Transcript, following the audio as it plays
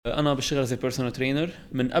انا بشتغل زي بيرسونال ترينر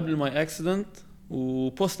من قبل ماي اكسيدنت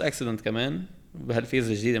وبوست اكسيدنت كمان بهالفيز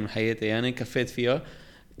الجديده من حياتي. يعني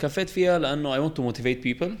كفيت فيها لانه I want to motivate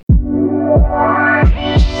people.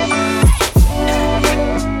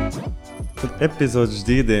 ابيزود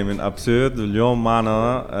جديدة من ابسورد. اليوم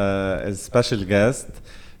معنا سبيشال جاست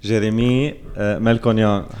جيريمي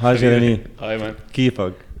مالكونيان. هاي جيريمي. هاي مان،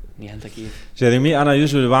 كيفك؟ انت كيف؟ جيريمي انا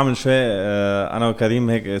يوجولي بعمل شوي انا وكريم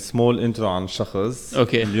هيك سمول انترو عن الشخص.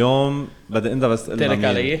 اوكي. اليوم بدي انت بس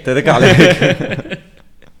تقلنا ترك عليك.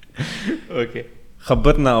 اوكي،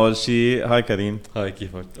 خبرنا اول شيء. هاي كريم. هاي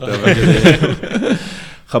كيفك؟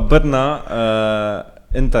 خبرنا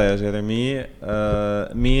انت يا جيريمي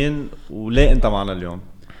مين وليه انت معنا اليوم؟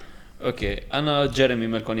 اوكي، انا جيريمي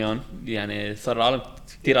مالكونيان. يعني صار عالم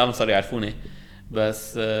كثير عالم صار يعرفوني،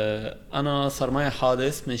 بس انا صار معي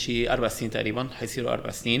حادث من شي 4 سنين تقريبا، حيصيروا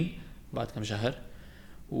 4 سنين بعد كم شهر.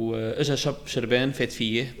 واجا شاب شربان فات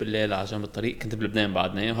فيي بالليل على جنب الطريق. كنت بلبنان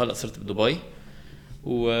بعدني وهلا صرت بدبي،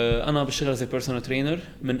 وانا بشتغل زي بيرسونال ترينر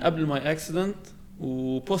من قبل ماي اكسيدنت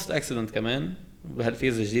وبوست اكسيدنت كمان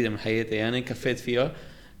بهالفيز الجديده من حياتي. يعني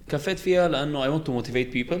كفيت فيها لانه I want to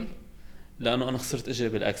motivate people، لانه انا خسرت اجري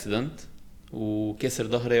بالاكسيدنت وكسر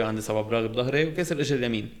ظهري وعندي 7 ابراغ بظهري وكسر اجري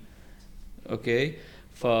اليمين. اوكي،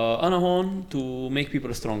 فانا هون to make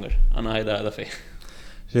people stronger. انا هيدا هدفي.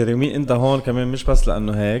 جيريمي انت هون كمان مش بس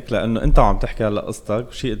لانه هيك، لانه انت عم تحكي هلا قصتك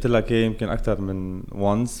وشيء قلت لك ايه يمكن اكثر من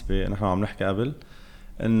وانس نحن عم نحكي قبل،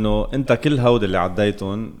 انه انت كل هود اللي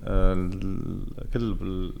عديتهم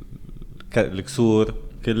كل الكسور،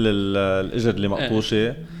 كل الاجر اللي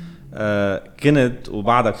مقطوشه كنت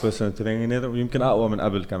وبعدك بيرسونال ترينر ويمكن اقوى من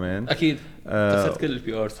قبل كمان. اكيد كسرت كل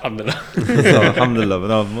البي ارز الحمد لله. الحمد لله،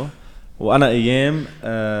 برافو. وانا ايام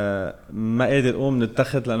ما قادر اقوم من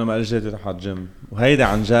التخت لانه ما قادر اروح على الجيم، وهيدا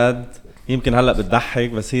عن جد يمكن هلا بتضحك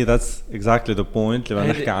بس هي that's exactly the point اللي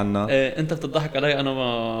بدنا نحكي عنها. انت بتضحك علي، انا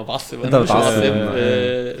ما بعصب. انت بتعصب.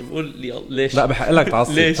 بقول لي ليش؟ لا بحق لك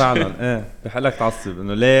تعصب فعلا. بحق لك تعصب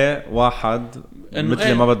انه ليه واحد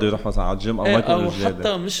مثل ما بده يروح مثلا على الجيم او ما يكون او رجاله،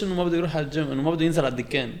 حتى مش انه ما بده يروح على الجيم، انه ما بده ينزل على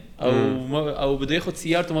الدكان او بده ياخد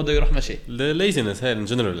سيارته ما بده يروح مشي. ليزنس هاي ان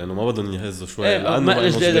جنرال، لانه ما بدهم يهزوا شوي لانه ما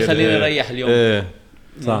ليش جاي خليني اريح اليوم.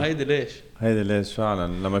 صح. هيدا ليش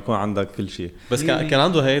فعلا لما يكون عندك كل شيء. بس كان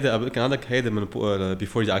عنده هيدا، كان عندك هيدا من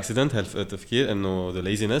before the accident هالتفكير انه the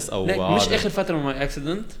laziness او مش اخر فتره من ماي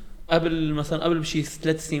اكسيدنت، قبل بشي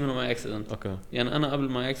 3 سنين من ماي اكسيدنت. اوكي، يعني انا قبل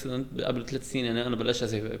ماي اكسيدنت قبل 3 سنين يعني انا بلشت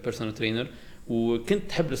زي بيرسونال ترينر،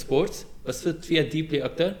 وكنت احب السبورتس بس فت فيها ديبلي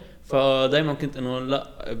اكتر. فدايما كنت انه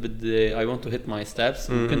لا بدي I want to hit my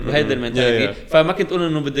steps، وكنت بهيدا المنتاليتي. فما كنت اقول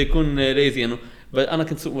انه بدي يكون ليزي. انه انا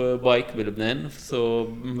كنت سوق بايك بلبنان، سو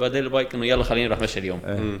بدل البايك انه يلا خليني اروح مشي اليوم.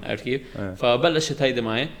 عرفت كيف؟ فبلشت هيدا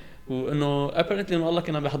معي، وانه apparently انه الله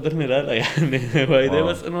كان عم بيحضرني لا يعني هيدا،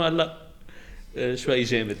 بس انه هلا شوي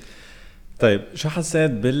جامد. طيب شو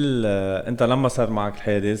حسيت انت لما صار معك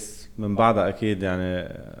الحادث من بعدها؟ اكيد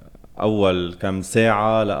يعني اول كم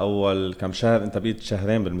ساعه لاول كم شهر انت بقيت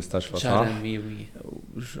شهرين بالمستشفى، صح؟ شهرين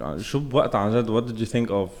 100%. شو بوقت عن جد what did you think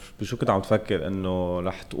of؟ بشو كنت عم تفكر؟ انه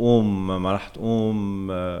رح تقوم ما رح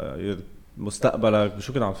تقوم؟ مستقبلك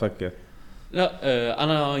بشو كنت عم تفكر؟ لا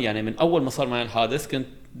انا يعني من اول ما صار معي الحادث كنت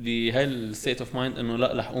بهاي الستيت اوف مايند انه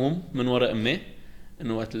لا رح اقوم من وراء امي.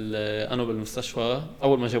 انه وقت انا بالمستشفى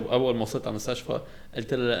اول ما وصلت على المستشفى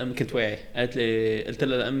قلت لها لامي، كنت واعي، قلت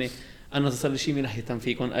لها لامي انا صار لي شيء مين رح يهتم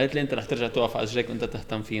فيكم؟ قالت لي انت رح ترجع توقف على رجليك وانت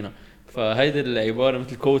تهتم فينا. فهيدي العباره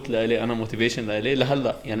مثل كوت لي انا، موتيفيشن لي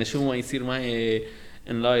لهلا. يعني شو ما يصير معي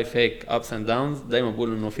in life هيك ups and downs دايما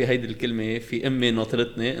بقول انه في هيدي الكلمه، في امي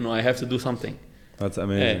ناطرتني انه I have to do something. That's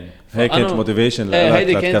amazing. هي كانت موتيفيشن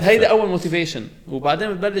هيدي اول موتيفيشن.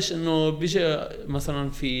 وبعدين ببلش انه بيجي مثلا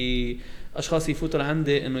في اشخاص يفوتوا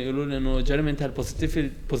لعندي انه يقولوا لي انه جيريمي انت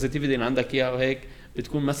البوزيتيفيتي اللي عندك اياها وهيك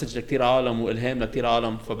بتكون مسج لكتير عالم والهام لكتير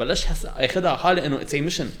عالم. فبلش اخذها على حالي انه اتس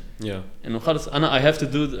ميشن، انه خلص انا I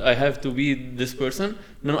have to be this person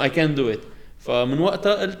انه I can do it. فمن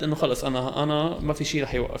وقتها قلت انه خلص انا ما في شيء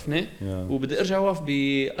رح يوقفني، وبدي ارجع اوقف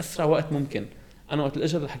باسرع وقت ممكن. انا وقت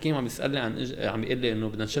الاجر الحكيم عم يسالني عم يقول لي انه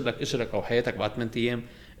بدنا نشيل لك اجرك او حياتك بعد 8 ايام.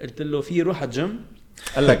 قلت له في روح على الجيم.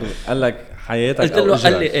 قال لك حياتك قلت او له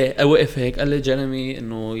اجرك؟ قال لي ايه اوقف هيك. قال لي جيريمي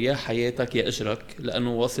انه يا حياتك يا اجرك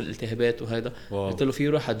لانه واصل التهابات وهذا. قلت له في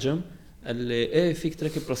روح على الجيم؟ قال لي ايه فيك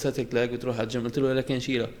تركب بروستاتيك لاج وتروح على الجيم. قلت له لا كان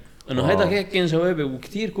شيلها. انه هيدا هيك كان جوابي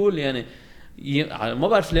وكتير كول. يعني ما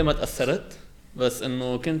بعرف ليه ما تاثرت، بس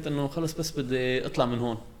انه كنت انه خلص بس بدي اطلع من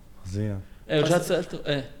هون. فظيع. رجعت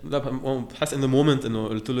سالته لا بحس انه مومنت انه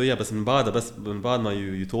قلت له اياه بس من بعد ما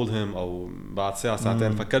يو تولد هيم او بعد ساعه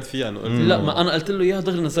ساعتين فكرت فيها انه قلت لا ما انا قلت له اياها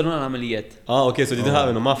دغري نزلنا العمليات. اوكي سو دي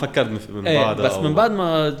انه ما فكرت من بعد بس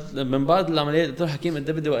من بعد العمليات قلت له حكيم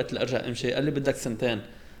قد بدي وقت لارجع امشي؟ قال لي بدك 2 سنين.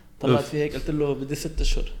 طلعت في هيك قلت له بدي 6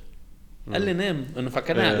 اشهر. قال لي نام انه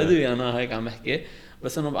فكرني على الادويه انا هيك عم بحكي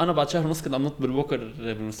بس انه انا بعد شهر ونص كنت عم نط بالبوكر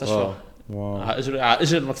بالمستشفى على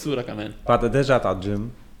اجر مكسوره كمان. بعد قد ايه رجعت على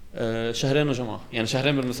الجيم؟ 2 شهرين وجمعه يعني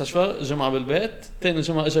 2 بالمستشفى جمعه بالبيت ثاني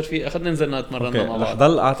جمعه اجر فيه اخذنا نزلنا نتمرنا مع بعض. رح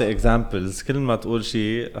ضل اعطي اكزامبلز كل ما تقول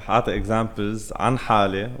شيء رح اعطي اكزامبلز عن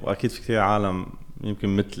حالي واكيد في كثير عالم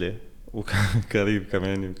يمكن مثلي وقريب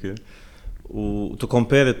كمان يمكن to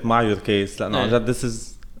compare it مع your case لانه عن جد this is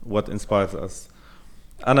what inspires us.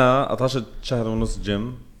 انا قطعت 1.5 شهر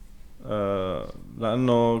جيم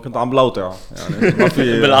لانه كنت عم بلوطع يعني ما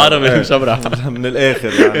في بالعربي مش ابرح من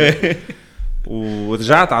الاخر يعني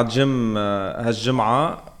ورجعت على الجيم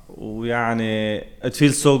هالجمعه ويعني it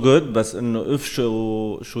feels so good بس انه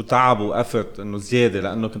شو تعب وافرت انه زياده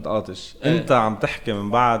لانه كنت قاطش. انت عم تحكي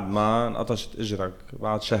من بعد ما انقطشت اجرك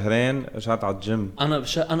بعد 2 شهر رجعت على الجيم. انا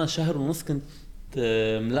 1.5 شهر كنت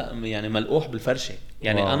يعني ملقوح بالفرشه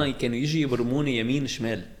يعني انا كانوا يجي يبرموني يمين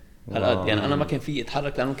شمال هالقد يعني انا ما كان في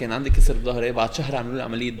اتحرك لانه كان عندي كسر بظهري. بعد شهر عملوا لي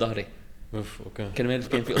عمليه ظهري اوكي كان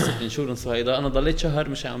في قصه انشورنس وهيدا. انا ضليت شهر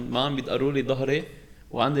مش ما عم بيدقروا لي ظهري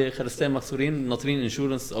وعندي خرستين مكسورين ناطرين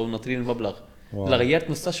انشورنس او ناطرين المبلغ. لغيرت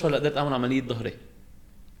مستشفى لقدرت اعمل عمليه ظهري.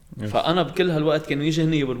 فانا بكل هالوقت كانوا يجي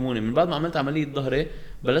هن يبرموني. من بعد ما عملت عمليه ظهري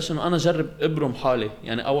بلش انه انا جرب ابرم حالي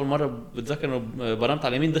يعني. اول مره بتذكر انه برمت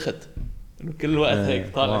على اليمين دخت كل وقت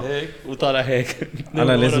هيك طالع هيك وطالع هيك.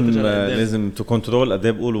 انا لازم تو كنترول قد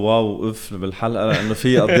ايه بقول واو اف بالحلقه لانه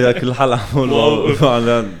في قضيه كل حلقه بقول واو اف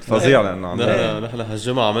على فظيع لانه نحن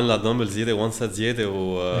هالجمعه عملنا دمبل زياده 1 سيت زياده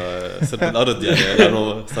وصرت بالارض يعني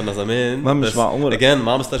لانه صرنا زمان ما مش معقول كان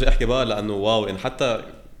ما عم بسترجع احكي بقى لانه واو ان حتى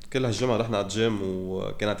كل هالجمعة رحنا على الجيم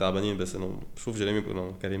وكنا تعبانين بس انه شوف جريمي بيقول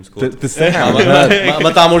انه كريم سكوت تستحي ما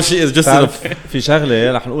تعمل شيء جسد. في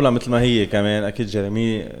شغله رح نقولها مثل ما هي كمان اكيد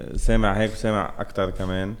جريمي سامع هيك وسامع اكثر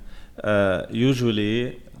كمان.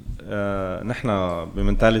 يوجولي نحن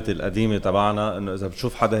بمنتاليتي القديمه تبعنا انه اذا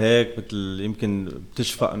بتشوف حدا هيك مثل يمكن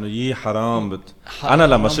بتشفق انه يي حرام انا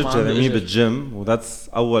لما شفت جريمي بالجيم وذاتس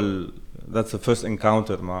ذاتس the first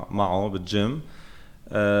encounter معه بالجيم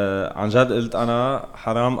عن جد قلت أنا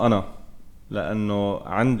حرام أنا لأنه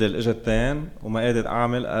عندي الإجتين وما قادر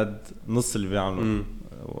أعمل قد نص اللي بيعمله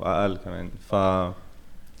وأقل كمان.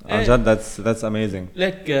 عن جد that's amazing.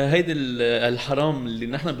 لك هيدا الحرام اللي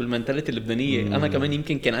نحن بالمنتاليتي اللبنانية أنا كمان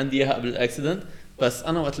يمكن كان عندي إياها قبل الأكسيدنت. بس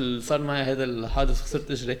أنا وقت اللي صار معي هذا الحادث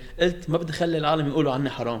خسرت إجري قلت ما بدي خلي العالم يقولوا عني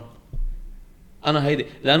حرام. أنا هيدي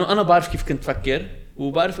لأنه أنا بعرف كيف كنت فكر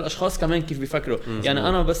وبعرف الاشخاص كمان كيف بيفكروا يعني.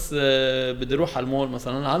 انا بس بدي اروح على المول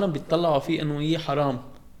مثلا العالم بيطلعوا فيه انه هي حرام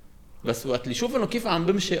بس وقت اللي يشوف انه كيف عم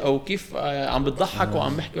بمشي او كيف عم بتضحك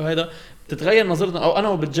وعم بحكي وهذا بتتغير نظرتنا. او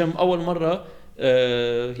انا بالجيم اول مره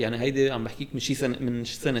يعني هيدي عم بحكيك من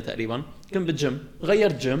سنه تقريبا كنت بالجيم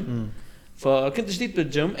غيرت جيم فكنت جديد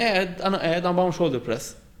بالجيم قاعد عم بعمل شولدر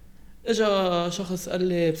بريس. اجا شخص قال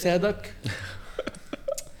لي بساعدك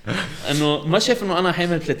انه ما شاف انه انا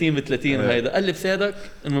حامل 30 ب30 هيدا. قال لي بساعدك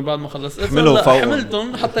انه بعد ما خلصت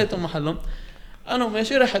حملتهم حطيتهم محلهم انا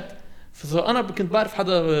وماشي رحت. فانا كنت بعرف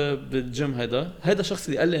حدا بالجيم هيدا شخص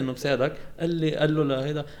اللي قال لي انه بساعدك قال له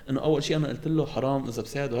لهيدا انه اول شيء انا قلت له حرام اذا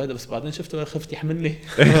بساعده هيدا بس بعدين شفته خفت يحملني.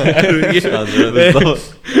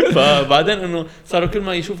 فبعدين انه صاروا كل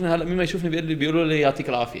ما يشوفني هلا مين ما يشوفني بيقولوا لي يعطيك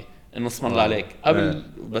العافيه انه اسم الله عليك قبل.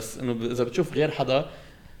 بس انه اذا بتشوف غير حدا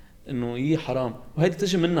انه هي حرام وهيدي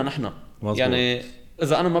تجي منا نحن يعني.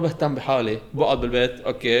 اذا انا ما بهتم بحالي بقعد بالبيت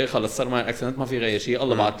اوكي خلص صار معي اكسيدنت ما في غير شيء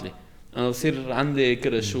الله بعت لي انا بصير عندي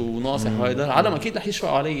كرش وناصح وهيدا العالم اكيد رح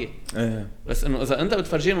يشفقوا علي. بس انه اذا انت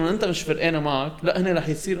بتفرجينهم انت مش فرقانه معك لا هنا رح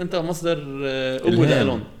يصير انت مصدر قوه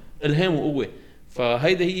لهم الهام وقوه.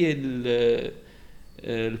 فهيدا هي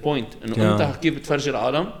البوينت انه انت كيف بتفرجي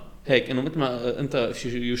العالم هيك انه مثل ما انت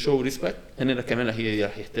يو شو ريسبكت هن كمان رح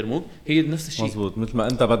يحترموك. هي نفس الشيء مزبوط مثل ما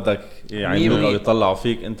انت بدك يعينوك او يطلعوا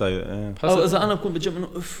فيك انت او اذا انا بكون بالجيم انه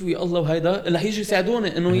اف يا الله وهيدا رح يجي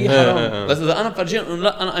يساعدوني انه هي حرام. بس اذا انا بفرجيهم انه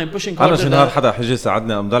لا انا ام بوشينج انا شو نهار حدا حيجي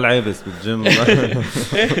يساعدني ام ضل عابس بالجيم.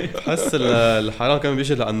 بحس الحرام كمان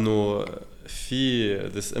بيجي لانه في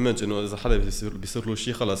this image انه اذا حدا بيصير له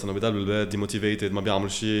شيء خلص انه بضل بالبيت ديموتيفيتد ما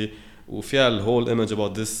بيعمل شيء وفيها الهول ايمج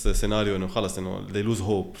about this scenario انه خلص انه they lose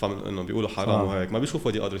hope انه بيقولوا حرام وهيك ما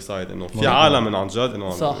بيشوفوا دي other side انه في عالم من عن جد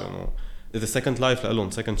انه the second life لهم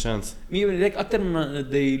second chance. مين ليك اكثر من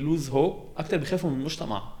they lose hope اكثر بيخافوا من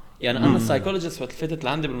المجتمع يعني انا السايكولوجيست وقت فاتت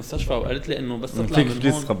لعندي بالمستشفى وقالت لي انه بس تطلع فيك من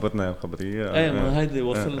بليز هون خبرتنا يا خبريه. ايه ما هيدي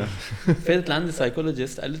وصلنا. فاتت لعندي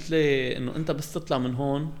سايكولوجيست قالت لي انه انت بس تطلع من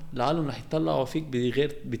هون العالم رح يطلعوا فيك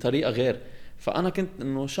بغير بطريقه غير. فانا كنت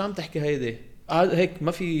انه شو عم تحكي هيدي هيك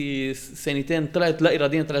ما في سنتين طلعت لا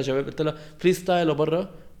اراديا طلع جواب قلت لها فري ستايل برا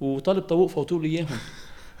وطالب طوق فوتوا لي اياهم.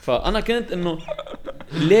 فانا كنت انه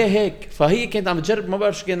ليه هيك. فهي كانت عم تجرب ما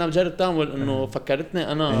بعرف شو كانت عم تجرب تعمل انه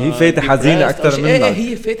فكرتني انا هي فايته حزينه اكثر منك. ايه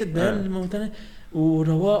هي فاتت بين الموتانه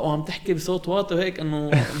ورواق وعم تحكي بصوت واطي وهيك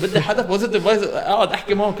انه بدي حدا بوزيتيف فايز اقعد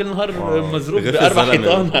احكي معه كل نهار مزروب باربع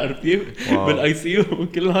حيطان عرفتي بالاي سي يو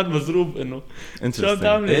كل نهار مزروب انه شو عم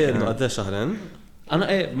تعمل ايه انه قد شهرين انا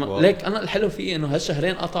ايه ليك انا الحلو فيه انه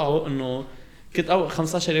هالشهرين قطعوا انه كنت اول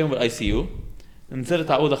 15 يوم بالاي سي يو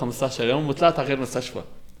نزلت عقوده 15 يوم وطلعت على غير مستشفى.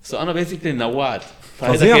 سو انا بيسكلي نوعت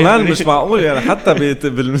فظيع مان مش معقول يعني حتى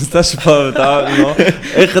بالمستشفى بتاع انه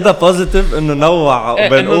ايه خدها بوزيتيف انه نوع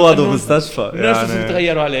بين اوض ومستشفى يعني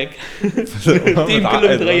بتغيروا عليك التيم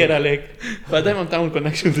كله بتغير عليك فدايما بتعمل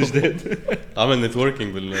كونكشنز جديد عمل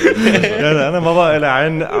نتوركينج يعني انا ما بقى لي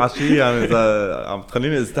عين عشيه يعني اذا عم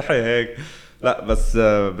تخليني استحي هيك لا بس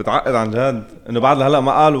بتعقد عن جد انه بعد هلا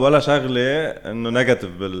ما قالوا ولا شغله انه نيجاتيف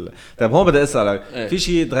طيب هون بدي اسالك في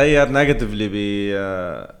شيء تغير نيجاتيفلي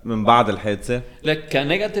من بعد الحادثه؟ لك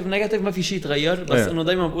كنيجاتيف ما في شيء تغير بس انه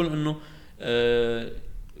دائما بقول انه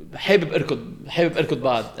حابب اركض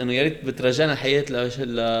بعد انه يا ريت بترجعنا الحياه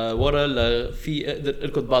لورا في اقدر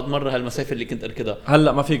اركض بعد مره هالمسافه اللي كنت اركضها.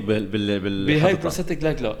 هلا ما فيك بهاي بروستاتيك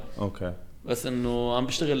لا اوكي بس انه عم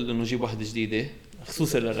بشتغل انه جيب واحده جديده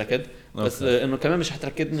خصوصا للركض بس انه كمان مش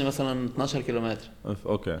حتركضني مثلا 12 كيلومتر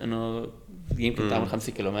اوكي انه يمكن تعمل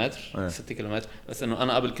 5 كيلومتر 6 كيلومتر بس انه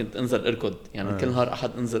انا قبل كنت انزل اركض يعني كل نهار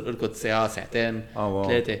احد انزل اركض ساعه ساعتين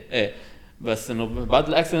 3 ايه بس انه بعد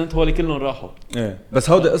الاكسيدنت هو اللي كلهم راحوا. ايه بس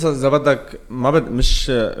هودي قصص اذا بدك ما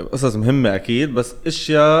مش قصص مهمه اكيد بس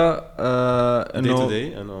اشياء انه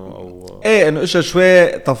او ايه انه اشياء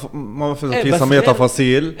شوي ما في صميه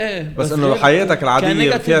تفاصيل بس انه حياتك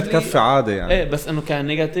العاديه فيها تكفي عادي يعني ايه بس انه كان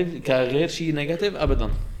نيجاتيف كغير شيء نيجاتيف ابدا.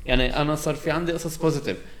 يعني انا صار في عندي قصص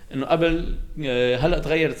بوزيتيف انه قبل هلا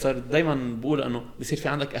تغيرت صار دايما بقول انه بصير في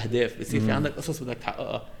عندك اهداف بصير في عندك قصص بدك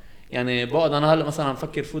تحققها. يعني بقعد انا هلا مثلا عم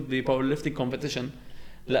فكر فوت بباور ليفتنج كومبيتيشن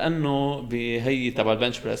لانه بهي تبع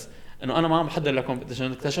البنش بريس انه انا ما عم بحضر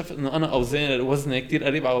لكومبيتيشن اكتشفت انه انا وزني كتير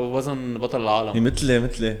قريب على وزن بطل العالم.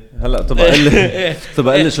 مثلي هلا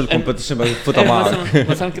تبقى لي شو الكومبيتيشن بدك تفوتها معك.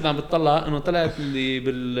 مثلا كنت عم بتطلع انه طلعت اللي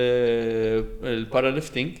بالبارا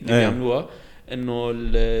ليفتنج اللي بيعملوها انه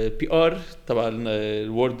البي ار تبع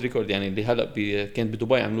الورد ريكورد يعني اللي هلا كانت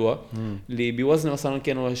بدبي عملوها اللي بوزن مثلا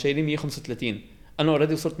كانوا شايلين 135 انا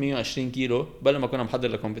اوريدي وصلت 120 كيلو بلا ما كنا محضر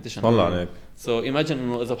لكومبيتيشن. والله عليك. سو ايماجين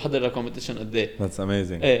انه اذا بحضر لكومبيتيشن قد ايه. ذاتس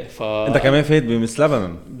اميزنج. ايه انت كمان فايت بمس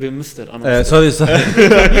لبنان بمستر انا سوري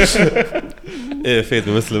ايه فايت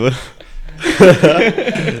بمس لبنان.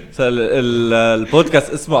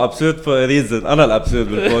 البودكاست اسمه ابسورد فور ريزن انا الابسورد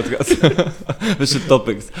بالبودكاست مش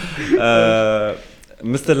التوبكس.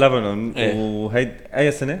 مستر لبنان وهيد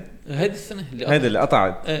اي سنه هيدي السنه اللي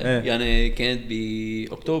قطعت يعني كانت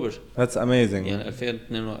باكتوبر. That's amazing يعني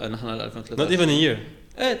 2002 نحن 2003 not even a year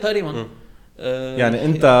ايه تقريبا يعني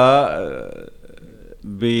انت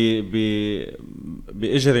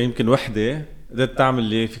باجر يمكن وحده قدرت تعمل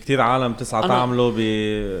اللي في كتير عالم تسعى تعمله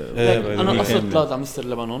انا اصلا طلعت على مستر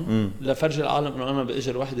لبنان لفرج العالم انه انا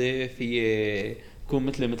باجر وحده في كون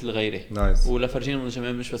مثل غيري nice. ولفرجينهم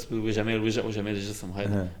الجمال مش بس بجمال الوجه وجمال الجسم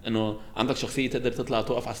هذا انه عندك شخصيه تقدر تطلع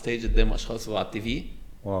توقف على ستيج قدام اشخاص على التي في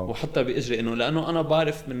وحتى باجري انه لانه انا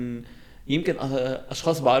بعرف من يمكن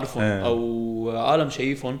اشخاص بعرفهم او عالم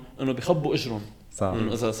شايفهم انه بيخبوا اجرهم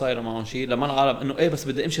انه اذا صايره معهم شيء لما العالم انه ايه بس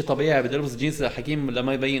بدي امشي طبيعي بدي البس جينز حكيم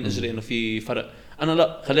لما يبين اجري انه في فرق. انا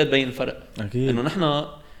لا خليت تبين الفرق اكيد انه نحن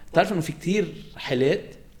تعرف انه في كتير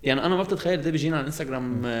حالات يعني انا ما بتتخيل ده بيجينا على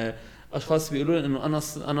الانستغرام اشخاص بيقولوا لي انه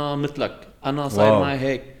انا مثلك انا صاير معي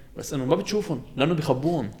هيك بس انه ما بتشوفهم لانه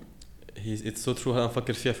بيخبوهم. it's so true. هلا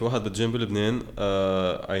نفكر فيها في واحد بالجيم بلبنان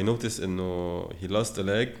I noticed انه he lost a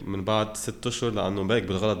leg من بعد 6 اشهر لانه باك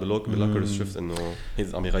بالغلط باللوكرز شفت انه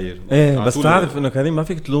هيز عم يغير ايه بس تعرف انه كريم ما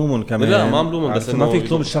فيك تلومهم كمان. لا ما عم لومهم بس ما فيك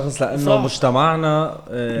تلوم الشخص لانه مجتمعنا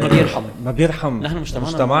ما بيرحم نحن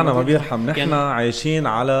مجتمعنا ما بيرحم نحن يعني عايشين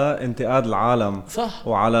على انتقاد العالم صح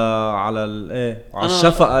وعلى على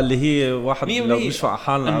الشفقه اللي هي واحد لو بيشفق على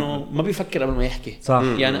حالنا انه ما بيفكر قبل ما يحكي صح.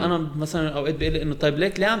 يعني انا مثلا اوقات بقول انه طيب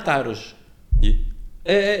ليه عم تعرج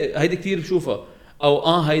ايه هيدي كتير بشوفها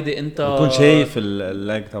او هيدي انت بيكون شايف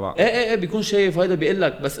اللاج تبعك ايه بيكون شايف هيدا بيقول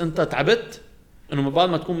لك بس انت تعبت انه من بعد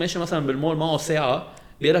ما تكون ماشي مثلا بالمول معه ساعه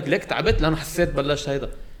بيقول لك ليك تعبت لانه حسيت بلشت هيدا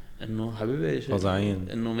انه حبيبي فظيعين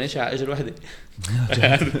انه ماشي على اجر وحده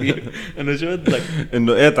انه شو بدك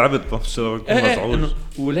انه ايه تعبت بفشل بكون مزعوج.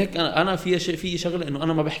 وليك انا في شغله انه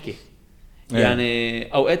انا ما بحكي يعني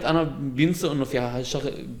اوقات انا بينسوا انه في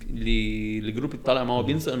شغل الجروب اللي طالع معه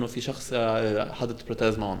بينسوا انه في شخص حاطط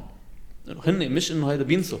بروتاز معهم. هن مش انه هيدا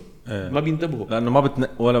بينسوا ما بينتبهوا لانه ما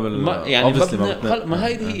بتنق ولا يعني ما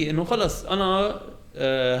هيدي هي انه خلص انا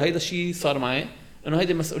هيدا الشيء صار معي انه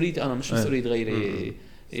هيدي مسؤوليتي انا مش مسؤوليه غيري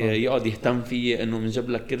يقعد يهتم فيه انه منجيب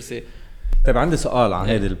لك كرسي. طيب عندي سؤال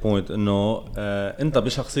على هيدي البوينت انه انت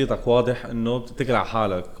بشخصيتك واضح انه بتتكل على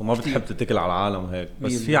حالك وما بتحب تتكل على العالم وهيك،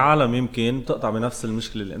 بس في عالم يمكن تقطع بنفس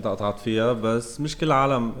المشكله اللي انت قطعت فيها بس مش كل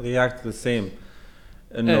العالم رياكت ذا سيم.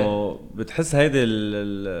 انه بتحس هيدي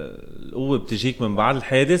القوه بتجيك من بعد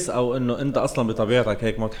الحادث او انه انت اصلا بطبيعتك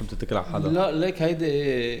هيك ما بتحب تتكل على حدا؟ لا ليك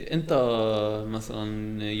هيدي انت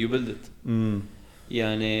مثلا يو بيلد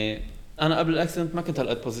يعني انا قبل الاكسنت ما كنت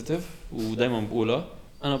هالقد بوزيتيف ودايما بقولها،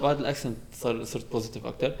 انا بعد الاكسنت صرت بوزيتيف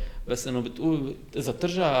اكتر. بس انه بتقول اذا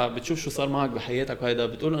بترجع بتشوف شو صار معك بحياتك وهيدا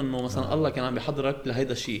بتقول انه مثلا الله كان عم بيحضرك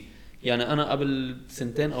لهيدا الشيء. يعني انا قبل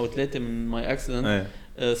 2 أو 3 من ماي اكسيدنت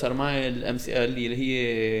صار معي الام سي ال اللي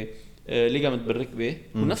هي ليجامنت بالركبه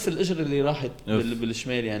ونفس الاجر اللي راحت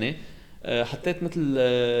بالشمال. يعني حطيت مثل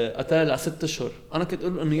قتال على 6 أشهر. انا كنت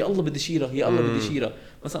اقول انه يا الله بدي شيره يا الله بدي شيره.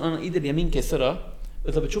 مثلا انا ايدي اليمين كسرها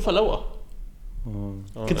اذا بتشوفها لوقه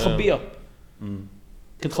كنت خبيها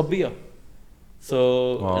كنت خبيها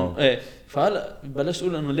فهلا بلشت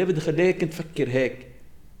اقول انه ليه بدي خليك كنت فكر هيك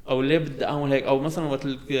او ليه بدي اعمل هيك او مثلا وقت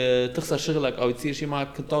تخسر شغلك او تصير شيء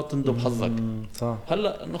معك كنت تقعد تندب حظك. صح.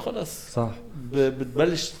 هلا انه خلص صح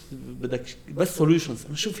بتبلش بدك بس سوليوشنز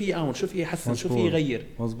شو في اعمل شو في احسن شو في يغير.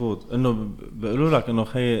 مزبوط. انه بيقولوا لك انه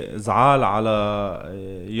خي زعال على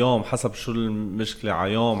يوم حسب شو المشكله،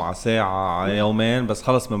 على يوم على ساعه على يومين بس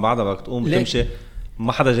خلص من بعدها بدك تقوم تمشي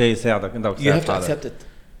ما حدا جاي يساعدك انت بدك تساعد حالك.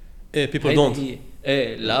 ايه people don't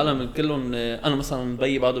ايه العالم كلهم. انا مثلا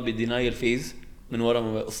بيي بعده بدينايل فيز من ورا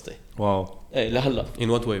ما قصتي. واو. ايه لهلا in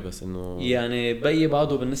what way بس انه يعني بيي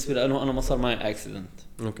بعده بالنسبه له انا ما صار معي اكسيدنت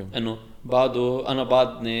اوكي انه بعده انا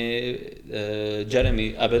بعدني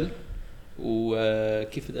جيريمي قبل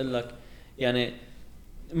وكيف بدي اقول لك يعني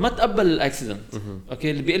ما تقبل الاكسيدنت.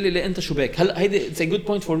 اوكي اللي بيقول لي ليه انت شو بك هلا هيدي اتس ا جود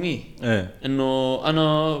بوينت فور مي انه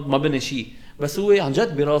انا ما بني شيء بس هو عن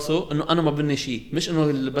جد براسه انه انا ما بني شيء مش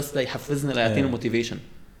انه بس ليحفزني ليعطيني موتيفيشن.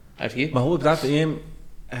 عارف كيف؟ ما هو بتعرف ايام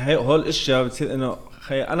هول الاشياء بتصير انه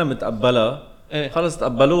خي انا متقبلها خلص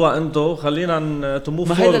تقبلوها انتو خلينا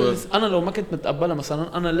تموف فورورد. انا لو ما كنت متقبلها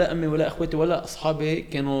مثلا انا لا امي ولا اخوتي ولا اصحابي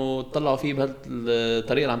كانوا طلعوا فيه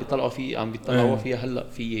بهالطريقه اللي عم بيطلعوا فيها هلا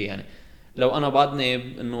فيي. يعني لو انا بعدني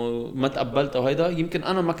انه ما تقبلت او هيدا يمكن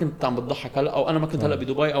انا ما كنت عم بضحك هلا او انا ما كنت هلا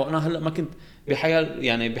بدبي او انا هلا ما كنت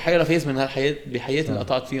بحياه فيز من هالحياه بحياتي اللي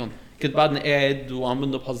قطعت فيهم. كنت بعدني قاعد وعم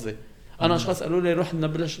بندب حظي. انا اشخاص قالوا لي روح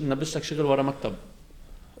نبلش لك شغل ورا مكتب.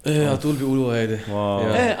 ايه على طول بيقولوا هيدا.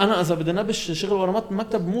 ايه انا اذا بدي نبش شغل ورا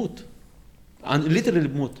مكتب بموت عن ليترلي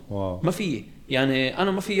بموت. ما في يعني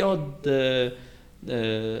انا ما في اقعد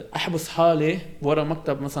احبس حالي ورا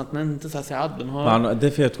مكتب مثلا 8-9 ساعات بالنهار. مع انه قد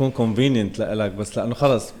ايه فيها تكون convenient لك بس لانه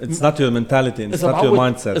خلص it's not your mentality it's not your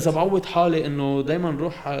mindset. اذا بعود حالي انه دايما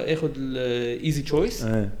روح اخذ الايزي تشويس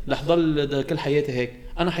رح ضل كل حياتي هيك.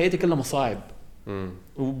 انا حياتي كلها مصاعب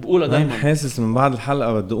وبقولها دايما. حاسس من بعد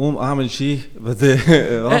الحلقه بدي اقوم اعمل شيء بدي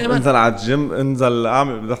انزل على الجيم انزل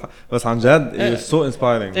اعمل بس عن جد it's so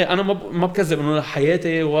inspiring. انا ما بكذب انه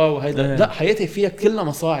حياتي واو هيدا لا حياتي فيها كلها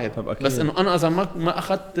مصاعب بس انه انا اذا ما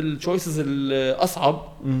اخذت التشويسز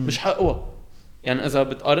الاصعب مش حقوى. يعني اذا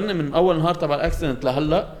بتقارني من اول نهار تبع الاكسيدنت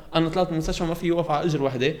لهلا انا طلعت من المستشفى ما في يوقف على اجر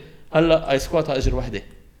وحده. هلا اي سكوات على اجر وحده.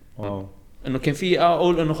 واو. انه كان في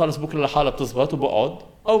اقول انه خلص بكره لحالها بتزبط وبقعد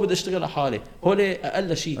او بدي اشتغل على حالي. هول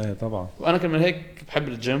اقل شيء. طبعا. وانا كمان هيك بحب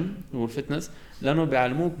الجيم والفتنس لانه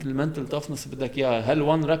بيعلموك المنتل تافنس بدك اياها. هل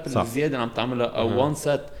 1 راب الزياده اللي عم تعملها او 1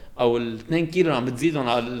 سيت او 2 كيلو اللي عم بتزيدهم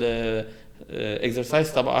على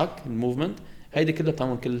الاكسرسايز تبعك الموفمنت هيدي كلها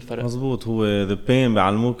بتعمل كل الفرق. مزبوط. هو the pain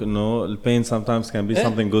بيعلموك انه ال pain sometimes can be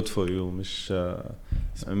something good for you مش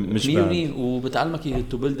bad. وبتعلمك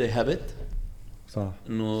to build a habit. صح.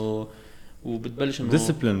 انه وبتبلش انه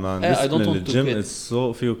discipline man. discipline الجيم is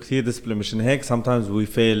so فيه كثير discipline. مشان هيك sometimes we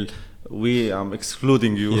fail I'm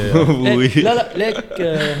excluding you. لا ليك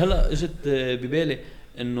هلا اجت ببالي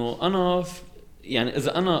انه انا يعني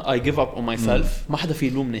اذا انا I give up on myself ما حدا في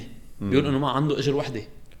يلومني. بيقول انه ما عنده اجر وحده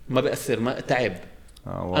ما بأثر ما تعب.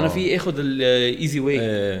 انا في اخذ الايزي واي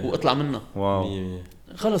واطلع منها. واو.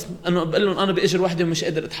 خلص انا بقول لهم انا باجر وحده ومش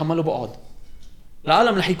قادر اتحمله بقعد.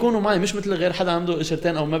 العالم رح يكونوا معي مش مثل غير حدا عنده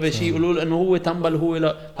قشرتين او ما بشي يقولوا له انه هو تنبل هو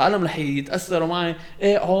لا. العالم رح يتاثروا معي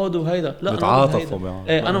ايه اقعد وهيدا لا بتعاطفوا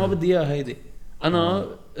ايه انا ما بدي اياها هيدي. انا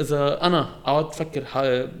اذا انا اقعد افكر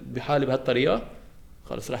بحالي بهالطريقه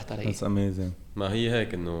خلص رحت علي. That's amazing. ما هي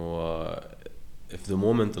هيك انه if the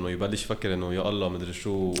moment انه يبلش يفكر انه يا الله مدري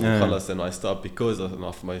شو خلص انه I stop because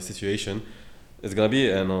of my situation it's gonna be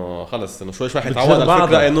انه خلص انه شوي حيتعود على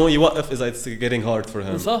الفكره انه يوقف اذا it's getting hard for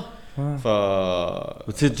him. صح.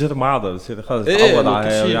 بتصير تجر بعضها بتصير خلص تعود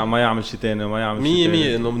على ما يعمل شيء تاني وما يعمل شيء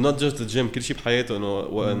تاني. انه not just the gym كل شيء بحياته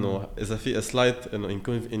انه اذا في slight انه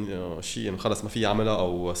يكون شيء انه خلص ما في يعملها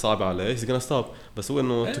او صعب عليه he's gonna stop. بس هو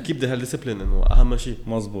انه to keep the discipline انه اهم شيء.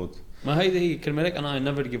 مزبوط. ما هي كرمالك انا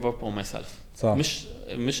I never give up on myself. صح.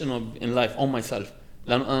 مش انه in life on myself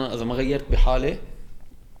لانه انا اذا ما غيرت بحالي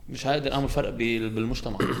مش هقدر اعمل فرق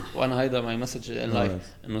بالمجتمع. وانا هيدا my message in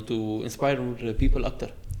life انه to inspire people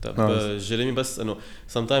اكتر. طب جيريمي بس انه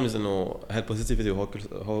sometimes انه هالبوزيتيفيتي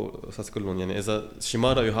هو اساس كلهم يعني اذا شي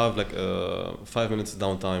مره you have like 5 minutes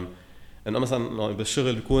down time انه مثلا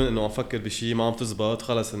بالشغل بيكون انه افكر بشيء ما عم تزبط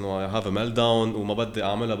خلص انه I have a meltdown وما بدي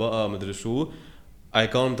اعملها بقى مدري شو I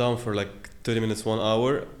calm down for like 30 minutes 1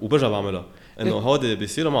 hour وبرجع بعملها. انه هودي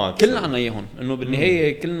بيصيروا معك كلنا عنا اياهم انه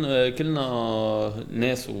بالنهايه كلنا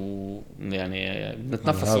ناس ويعني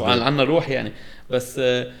بنتنفس وعنا روح يعني. بس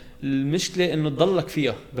المشكله انه تضلك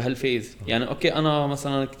فيها بهالفيز يعني. اوكي انا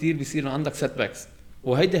مثلا كتير بيصير عندك سيت باكس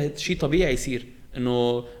وهيدا شيء طبيعي يصير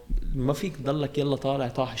انه ما فيك تضلك يلا طالع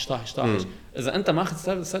طاحش. اذا انت ما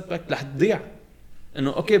اخذت سيت باك رح تضيع.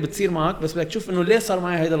 انه اوكي بتصير معك بس بدك تشوف انه ليه صار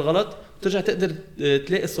معي هيدا الغلط وترجع تقدر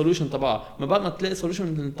تلاقي السوليوشن تبعها. ما بعد ما تلاقي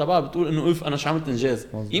السوليوشن تبعها بتقول انه اوف انا شو عملت انجاز.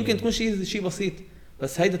 يمكن تكون شيء بسيط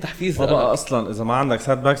بس هيدا تحفيز. ما بقى اصلا اذا ما عندك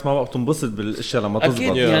سيت باكس ما بقى تنبسط بالاشياء لما تزبط.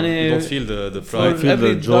 اكيد يعني don't feel the pride feel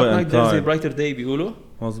the joy and pride brighter day بيقولوا.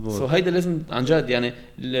 مزبوط. هيدا لازم عن جد يعني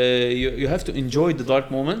you have to enjoy the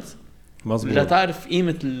dark moments. مزبوط. لا تعرف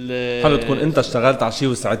قيمة حلو تكون انت اشتغلت على شيء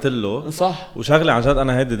وسعيت له. صح. وشغلة عن جد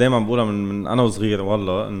انا هيدي دايما بقولها من انا وصغير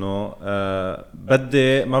والله انه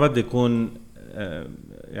ما بدي يكون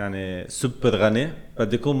يعني سوبر غني.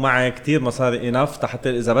 بدي يكون معي كتير مصاري اناف حتى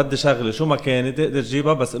اذا بدي شغله شو ما كانت تقدر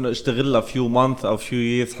تجيبها بس انه اشتغلها few months او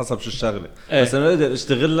few years حسب شو الشغله. بس انه اقدر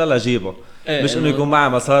اشتغلها لاجيبها. مش انه يكون معي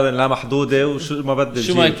مصاري لا محدوده وشو ما بدي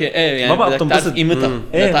شو ما يعني ما بقى بتنبسط قيمتها.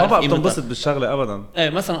 ما بقى بتنبسط بالشغله ابدا.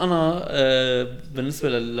 مثلا انا بالنسبه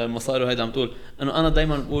للمصاري وهيدا عم تقول انه انا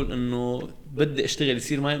دائما بقول انه بدي اشتغل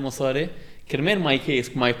يصير معي مصاري كرمال ماي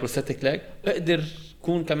كيس ماي بروستاتيك لاج اقدر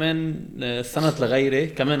كون كمان سنة لغيري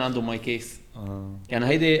كمان عندهم ماي كيس. يعني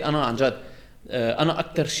هيدي انا عن جد انا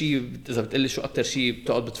اكتر شيء اذا بتقلي شو اكتر شيء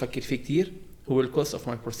بتقعد بتفكر فيه كتير هو الكوست اوف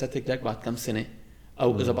ماي بروستاتيك لاج بعد كم سنه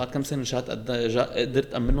او اذا بعد كم سنه مشات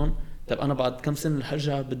قدرت امنهم. طب انا بعد كم سنه رح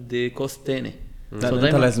ارجع بدي كوست تاني. انت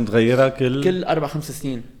لازم تغيرها كل 4-5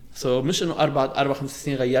 سنين. مش انه 4-5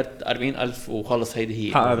 سنين غيرت 40,000 وخلص هيدي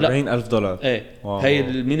هي $40,000. ايه هي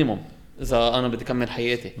المينيموم اذا انا بدي اكمل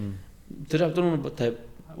حياتي. بترجع بتقول طيب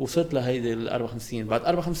وصلت لهيدي ال54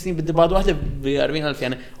 بعد 4-5 سنين بدي بعد واحدة ب40,000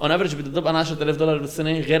 يعني on average بدي ضب أنا $10,000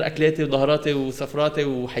 بالسنة غير أكلاتي وظهراتي وسفراتي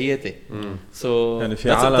وحياتي. يعني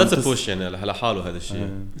في عالم تسبوش يعني لحاله هذا الشيء.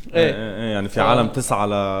 يعني في عالم تسعى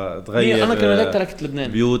لتغير. أنا كمان هيك تركت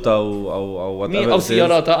لبنان بيوتا أو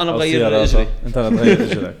سياراتها. أنا بغير إجري. أنت بتغير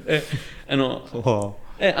إجرك. إنه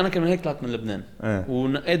انا كمان هيك طلعت من لبنان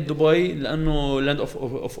ونقيت دبي لانه لاند اوف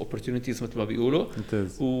اوبورتونيتيز مثل ما بيقولوا.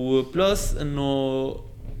 وبلس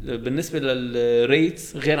انه بالنسبه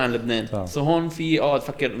للريتس غير عن لبنان. هون في اقعد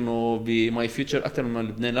افكر انه بماي فيوتشر اكثر من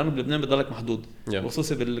لبنان لانه بلبنان بضلك محدود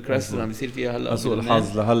خصوصا بالكرايسيس اللي عم بيصير فيها هلا. سوء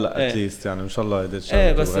الحظ لهلا اتليست يعني ان شاء الله يقدر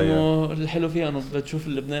الشغل بس انه الحلو فيها انه بتشوف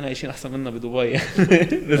اللبنان عايشين احسن منا بدبي.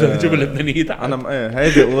 اذا بتشوف اللبنانيين انا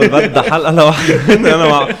هيدي اقول بدها حلقه لوحدها.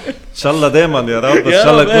 انا ان شاء الله دائما يا رب ان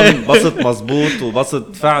شاء الله يكون بسط مزبوط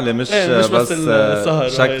وبسط فعلي مش بس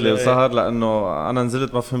شكلي وسهر لانه انا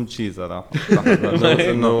نزلت ما فهمت شيء صراحه.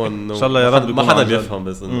 ان شاء الله يا رب ما حدا بيفهم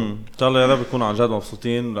بس ان شاء الله يا رب يكونوا عن جد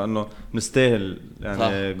مبسوطين لانه نستاهل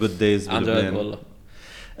يعني جود دايز بلبنان والله.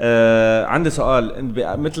 عندي سؤال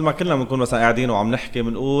مثل ما كلنا بنكون مثلا قاعدين وعم نحكي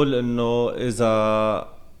بنقول انه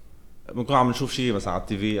اذا بنكون عم نشوف شيء مثلا على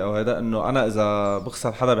التي في او هذا انه انا اذا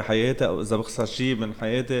بخسر حدا بحياتي او اذا بخسر شيء من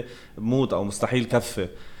حياتي بموت او مستحيل كفي.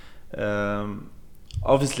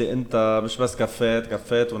 obviously انت مش بس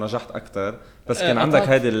كفيت ونجحت اكتر بس كان عندك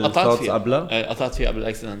هيدي الثوتس قبلها. قطعت فيها قبل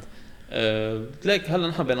الاكسيدنت. بتلاقي هلا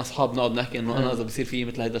نحن بين اصحاب نقعد نحكي انه انا اذا بصير في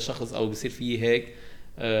مثل هيدا الشخص او بصير في هيك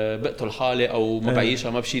بقتل حالي او ما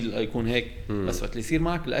بعيشها ما بشي يكون هيك. بس وقت اللي يصير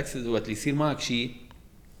معك الاكسيدنت وقت اللي يصير معك شيء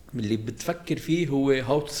اللي بتفكر فيه هو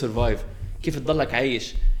how to survive كيف تضلك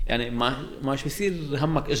عايش. يعني مش بيصير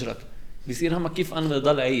همك اجرك، بيصير همك كيف انا بدي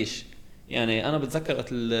ضل اعيش. يعني انا بتذكر وقت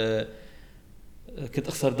كنت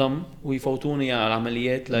اخسر دم ويفوتوني على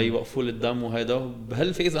العمليات ليوقفوا لي الدم، وهذا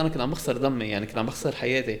بهالفيز انا كنت عم بخسر دمي، يعني كنت عم بخسر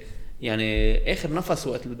حياتي. يعني اخر نفس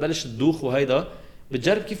وقت بتبلش تدوخ وهيدا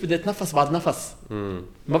بتجرب كيف بدي اتنفس بعد نفس.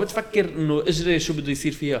 ما بتفكر انه اجري شو بده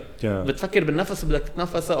يصير فيها، بتفكر بالنفس بدك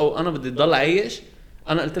تتنفسه او انا بدي ضل عايش.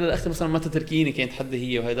 انا قلت لها لاختي مثلا ما تتركيني، كانت حدي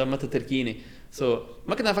هي وهيدا ما تتركيني.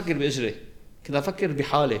 ما كنت افكر باجري، كنت افكر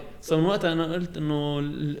بحالي. من وقتها انا قلت انه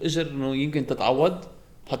الاجر انه يمكن تتعود،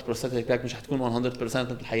 بحط بروستاتيك باك مش حتكون 100%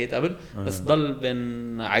 مثل الحياه قبل، بس ضل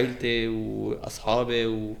بين عائلتي واصحابي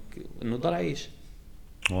وانه ضل عايش.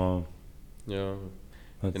 واو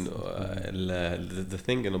انه the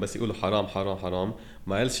thing انه بس يقولوا حرام حرام حرام،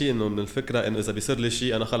 ما قال شيء انه من الفكره انه اذا بيصير لي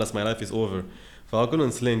شيء انا خلص my life is over. فكلهم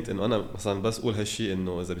سلينكت انه انا مثلا بس اقول هالشيء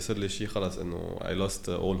انه اذا بيصير لي شيء خلص انه I lost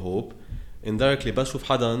all hope. indirectly بشوف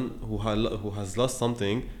حدا who has lost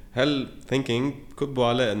something هل thinking كبوا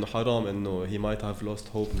عليه انه حرام انه he might have lost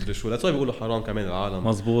hope مدري شو. لا بيقولوا حرام كمان العالم.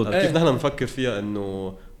 مزبوط. كيف نحن نفكر فيها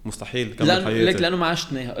انه مستحيل كمل حياتي؟ ليك لانه ما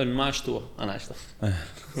عشتني، ما عشتوها، انا عشتها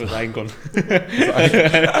زعينكم.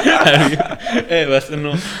 ايه بس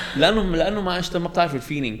انه لانه ما عشتها ما بتعرف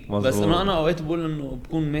الفيلينج. بس انه انا اوقات بقول انه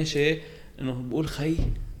بكون ماشي انه بقول خي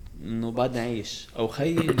انه بعدني عايش، او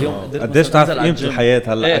خي اليوم قدرت قديش تعرف قيمة الحياة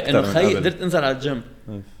هلا اكثر انه خي قدرت انزل على الجيم،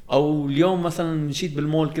 او اليوم مثلا مشيت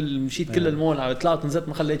بالمول كل المول عم طلعت نزلت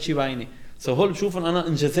ما خليت شيء بعيني. هول بشوف انا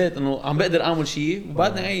انجازات انه عم بقدر اعمل شيء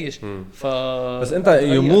وبعدني عايش. بس انت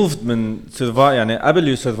يو موفد من سرفايف، يعني قبل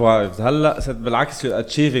يو سرفايف هلا صرت بالعكس يو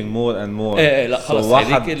اتشيفينج مور اند مور. لا خلص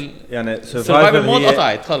هذيك يعني سرفايفل مود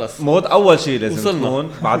قطعت خلص. مود اول شيء لازم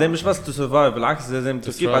تكون، بعدين مش بس تو سرفايف، بالعكس لازم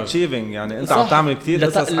تو كيب اتشيفينج. يعني انت عم تعمل كثير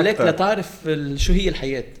قصص اكثر لتعرف شو هي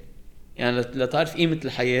الحياه. يعني لتعرف قيمه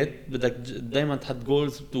الحياه بدك دائما تحط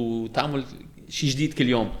جولز وتعمل شيء جديد كل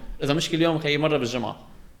يوم، اذا مش كل يوم خي مره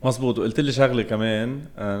بالجمعه. مزبوط. وقلت لي شغله كمان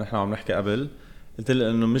نحن عم نحكي قبل، قلت لي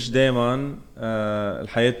انه مش دائما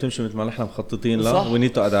الحياه بتمشي مثل ما نحن مخططين لها. وي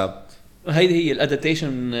نيد تو ادابت. هيدي هي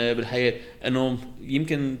الادابتيشن بالحياه، انه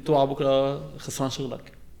يمكن توعى بكره خسران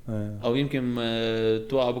شغلك، او يمكن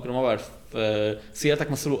توعى بكره ما بعرف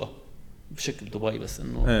سيارتك مسروقه بشكل دبي، بس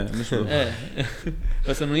انه مش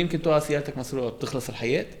بس انه يمكن توعى سيارتك مسروقه بتخلص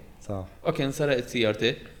الحياه. صح. اوكي انسرقت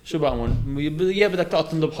سيارتي، شو بعمل؟ يا بدك تقعد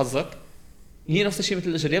تندب حظك، هي نفس الشيء مثل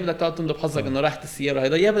الاجر، يا بدك تقعد تندب حظك انه راحت السياره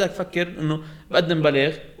هيدا، يا بدك تفكر انه بقدم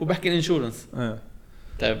بلاغ وبحكي الانشورنس.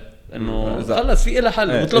 طيب انه خلص في لها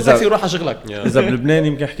حل وطلب تاكسي وروح على شغلك. اذا بلبنان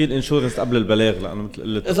يمكن احكي الانشورنس قبل البلاغ، لانه مثل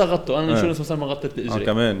قلت اذا غطوا انا الانشورنس مثلا ما غطت الاجري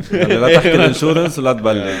كمان يعني لا تحكي الانشورنس ولا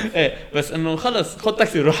تبلغ. بس انه خلص خد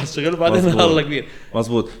تاكسي وروح على الشغل وبعدين الله كبير.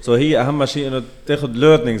 مزبوط. هي اهم شيء انه تاخذ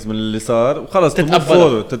ليرنينجز من اللي صار وخلص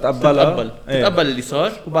تتقبل تتقبل اللي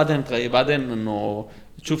صار، وبعدين بعدين انه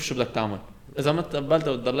تشوف شو بدك تعمل. إذا ما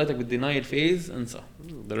تقبلتها وتضليتك بالدينايل فيز انسى.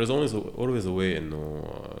 There is always a way إنه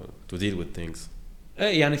to deal with things.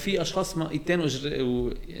 يعني في أشخاص ما إتين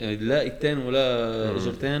لا إتين ولا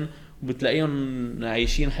إجرتين وبتلاقيهم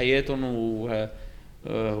عايشين حياتهم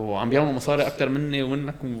وعم بيعملوا مصاري أكتر مني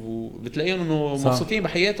ومنك، وبتلاقيهم إنه مبسوطين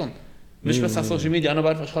بحياتهم مش بس على السوشيال ميديا. أنا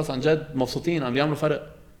بعرف أشخاص عن جد مبسوطين عم بيعملوا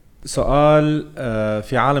فرق. سؤال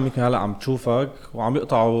في عالم يمكن هلا عم تشوفك وعم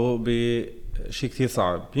يقطعوا بشيء كثير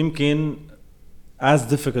صعب، يمكن as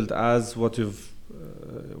difficult as what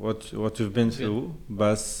you've been through،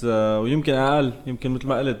 بس ويمكن أقل، يمكن مثل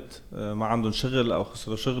ما قلت ما عندهم شغل أو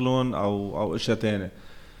خسروا شغلهم أو إشياء تانية.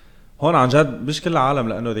 هون عن جد مش كل العالم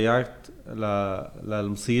لأنه react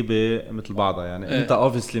للمصيبة مثل بعضها. يعني أنت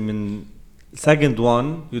obviously من second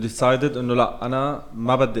one you decided إنه لا أنا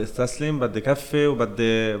ما بدي استسلم، بدي كفي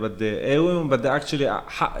وبدي قاوم وبدي actually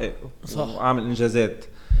أحقق وأعمل إنجازات.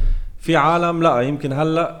 في عالم لا يمكن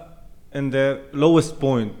هلأ in the lowest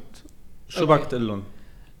point شو بدك تقول لهم؟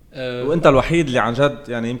 وانت الوحيد اللي عن جد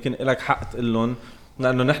يعني يمكن لك حق تقول لهم،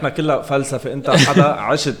 لانه نحن كلها فلسفه. انت حدا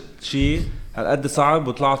عشت شيء هالقد صعب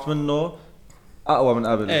وطلعت منه اقوى من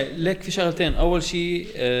قبل. ليك في شغلتين. اول شيء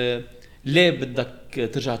ليه بدك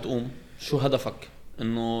ترجع تقوم؟ شو هدفك؟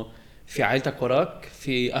 انه في عائلتك وراك،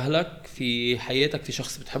 في اهلك، في حياتك، في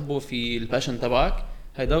شخص بتحبه، في الباشن تبعك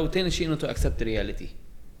هيدا. وتاني شيء انه تو اكسبت رياليتي.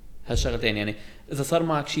 هالشغلتين يعني اذا صار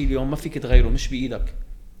معك شيء اليوم ما فيك تغيره، مش بايدك.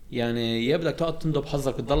 يعني يا بدك تقعد تندب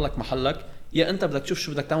حظك وتضلك محلك، يا انت بدك تشوف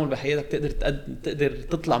شو بدك تعمل بحياتك تقدر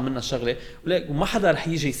تطلع منها الشغله. وما حدا رح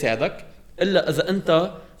يجي يساعدك الا اذا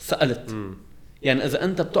انت سألت. يعني اذا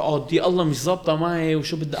انت بتقعد يا الله مش ظابطه معي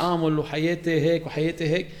وشو بدي اعمل وحياتي هيك وحياتي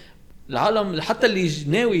هيك، العالم حتى اللي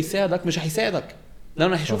ناوي يساعدك مش رح يساعدك،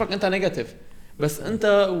 لانه رح يشوفك انت نيجاتيف. بس انت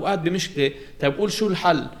وقاعد بمشكله، طيب قول شو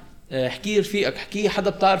الحل؟ احكي رفيقك، احكي حدا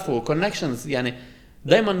بتعرفه، كونكشنز. يعني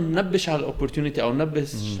دايما نبش على الاوبورتونيتي او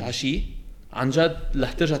نبش على شيء عن جد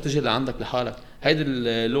رح ترجع تجي لعندك لحالك. هيدا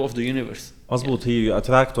اللو اوف ذا يونيفرس. مزبوط. هي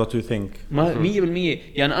اتراكت وات يو ثينك 100%.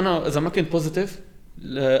 يعني انا اذا ما كنت بوزيتيف،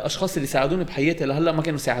 الاشخاص اللي ساعدوني بحياتي لهلا ما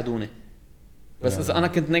كانوا ساعدوني. بس اذا انا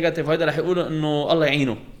كنت نيجاتيف هيدا رح يقولوا انه الله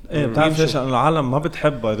يعينه. ايه بتعرف ليش؟ لأن العالم ما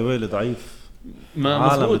بتحب باي ذا واي الضعيف.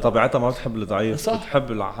 العالم بطبيعتها ما بتحب الضعيف،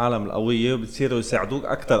 بتحب العالم القوية، وبتصيروا يساعدوك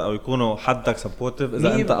أكتر أو يكونوا حدك سبورتيف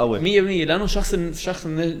إذا أنت قوي 100%. لأنه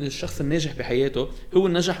الشخص الناجح بحياته هو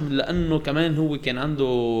النجح لأنه كمان هو كان عنده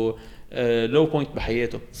لو بوينت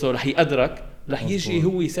بحياته، رح يقدرك، رح يجي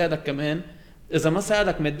هو يساعدك كمان. إذا ما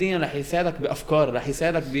ساعدك ماديا رح يساعدك بأفكار، رح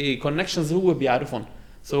يساعدك بكونكشنز هو بيعرفهم.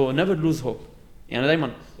 never lose hope. يعني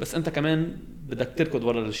دايما بس أنت كمان بدك تركض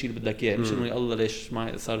ورا الشيء اللي بدك إياه، مش إنه يلا ليش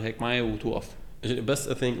معي صار هيك معي وتوقف. بس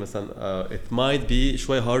I think مثلا it might be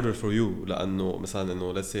شوي harder for you لأنه مثلا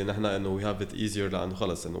إنه let's say نحن إنه we have it easier لأنه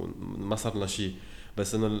خلص إنه ما صار لنا شيء.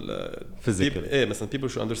 بس إنه physical مثلا people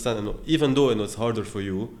should understand إنه even though إنه it's harder for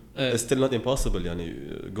you it's still not impossible. يعني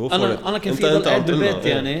go for it. أنا كان في قاعد بالبيت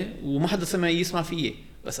يعني وما حدا سمع يسمع فيي،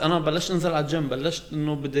 بس أنا بلشت أنزل على الجيم، بلشت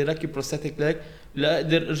إنه بدي ركب بروستاتيك لاك، لا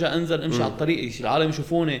أقدر أرجع أنزل أمشي على الطريق، العالم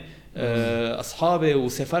يشوفوني أصحابي،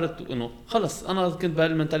 وسافرت. إنه خلص أنا كنت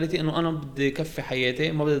بهالمنتاليتي إنه أنا بدي كفي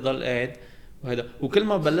حياتي، ما بدي ضل قاعد وهذا. وكل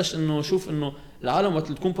ما بلشت إنه أشوف إنه العالم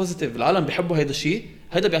وقت تكون بوزيتيف، العالم بيحبوا هيدا الشيء،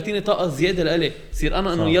 هيدا بيعطيني طاقة زيادة لإلي. صير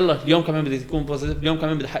أنا إنه يلا اليوم كمان بدي تكون بوزيتيف، اليوم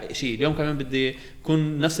كمان بدي أحقق شيء، اليوم كمان بدي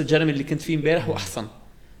أكون نفس الجيرمي اللي كنت فيه امبارح وأحسن.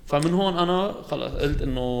 فمن هون أنا خلاص قلت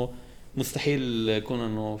إنه مستحيل أكون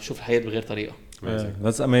إنه شوف الحياة بغير طريقة.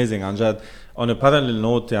 That's amazing عن جد. on a parallel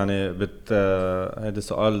note يعني هيدا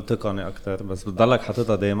سؤال تقني أكتر، بس بتضلك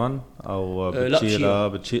حاططها دايما أو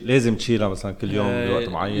بتشيلها؟ لازم تشيلها مثلا كل يوم بوقت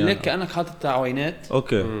معين؟ ليك كأنك حاطط تعوينات.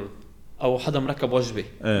 أوكي. او حدا مركب وجبه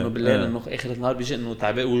انه بالليل انه اخر النهار بيجي انه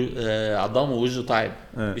تعبان عظامه ووجهه تعب،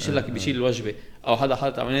 بيشيل الوجبه. او حدا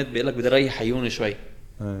حاطط تعوينات بيقول لك بدي اريح عيوني شوي.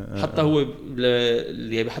 حتى هو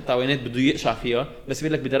اللي بيحط تعوينات بده يقشع فيها، بس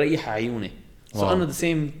بيقول لك بدي اريح عيوني. انا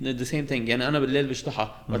the same thing. يعني انا بالليل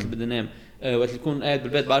بشطحها وقت بدي انام، وقت يكون قاعد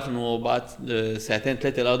بالبيت بعرف انه بعد ساعتين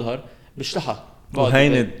ثلاثه الاظهر بشطحها.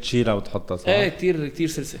 وهينه تشيلها وتحطها صح؟ ايه كتير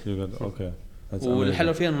سلسه. اوكي.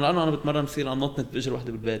 والحلو فيها انه انا بتمرن بصير انطنت باجر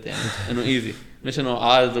واحده بالبيت، يعني انه ايزي، مش انه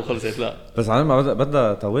عادي وخلصت. لا بس على ما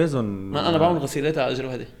بدها توازن. ما انا بعمل غسيلات على اجر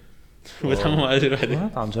واحده وبتحمم على اجر واحده.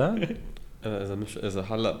 عن جد؟ اذا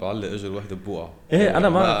هلا بعلق اجر واحده ببوقع. ايه انا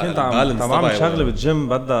ما كنت عم بعمل شغله بالجيم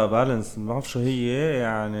بدها بالانس، ما بعرف شو هي،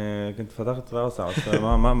 يعني كنت فتحت راسي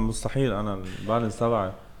ما مستحيل انا البالانس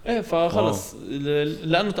تبعي. ايه فخلص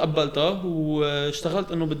لانه تقبلتها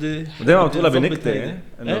واشتغلت انه بدي دايما بتقولها بنكته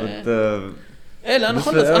انه ايه لانه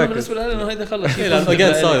خلص انا بالنسبه لي انه هيدا خلص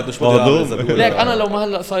اجين صارت مش بدي ليك. انا لو ما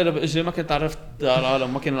هلا صايره باجي ما كنت عرفت على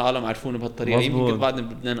العالم، ما كان العالم عرفوني بهالطريقه. يمكن كنت بعدني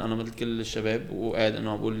بلبنان انا مثل كل الشباب وقاعد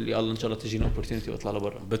انه بقول لي الله ان شاء الله تجيني اوبورتونيتي واطلع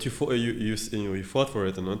لبرا. but you fought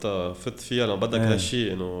for it انه انت فت فيها لما بدك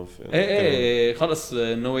هالشيء انه ايه خلص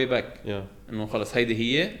نو واي باك. انه خلص هيدي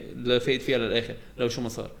هي اللي فايت فيها للاخر لو شو ما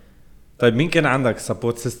صار. طيب مين كان عندك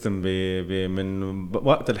سبورت سيستم من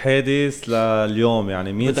وقت الحادث لليوم؟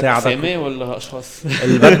 يعني مين ساعدك؟ بدك اسامي ولا اشخاص؟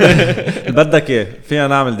 اللي بدك اياه. فينا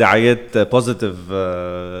نعمل دعايات بوزيتيف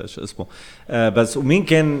شو اسمه بس. ومين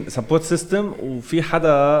كان سبورت سيستم وفي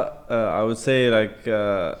حدا I would say like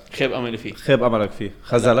خيب املي فيه؟ خيب املك فيه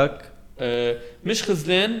خذلك؟ مش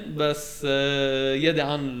خذلان بس يدي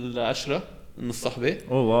عن العشرة من الصحبة.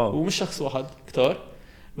 واو. ومش شخص واحد كتار.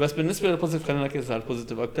 بس بالنسبه للبوزيتيف خلينا نركز على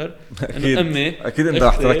البوزيتيف اكثر. اكيد اكيد انت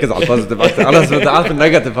رح تركز على البوزيتيف اكثر. انا بدي اعرف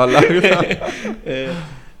النيجاتيف هلا.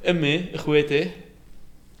 امي، اخواتي،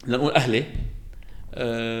 لنقول اهلي،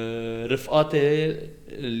 رفقاتي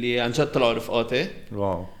اللي عن جد طلعوا رفقاتي.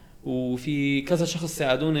 واو. وفي كذا شخص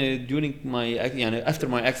ساعدوني during my يعني after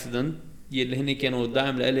my accident اللي هن كانوا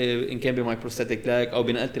داعم لإلي، ان كان بماي بروستاتيك لاك او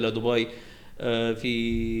بنقلتي لدبي.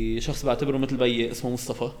 في شخص بعتبره مثل بيي اسمه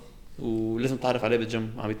مصطفى ولازم تعرف عليه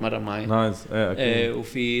بالجيم، عم يتمرن معي. نايس. ايه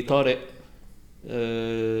وفي طارق،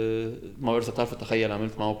 ما بعرف اذا بتعرف، تخيل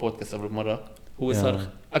عملت معه بودكاست قبل مره، هو صار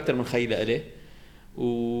اكثر من خي لإلي.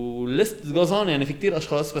 ولست جوزان يعني في كتير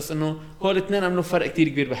اشخاص، بس انه هول الاثنين عملوا فرق كتير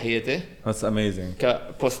كبير بحياتي. That's amazing.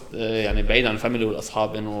 كبوست يعني بعيد عن الفاميلي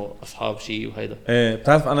والاصحاب، انه اصحاب شيء وهيدا. ايه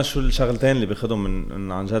بتعرف انا شو الشغلتين اللي باخذهم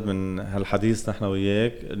من عن جد من هالحديث نحن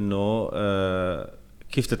وياك، انه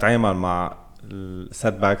كيف تتعامل مع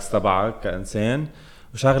السيت باكس تبعك كإنسان،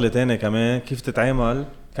 وشغلة تانية كمان كيف تتعامل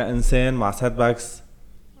كإنسان مع سيت باكس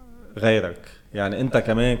غيرك. يعني انت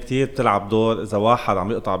كمان كتير بتلعب دور. اذا واحد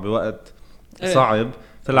عم يقطع بوقت صعب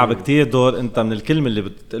تلعب كتير دور انت من الكلمه اللي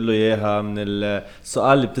بتقول له اياها، من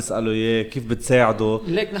السؤال اللي بتساله اياه، كيف بتساعده.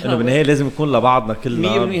 انه بالنهايه لازم يكون لبعضنا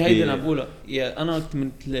كلنا 100% هيدا انا بقولها. يا انا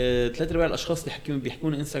من 3/4 الاشخاص اللي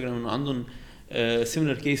بيحكون انستغرام انه عندهم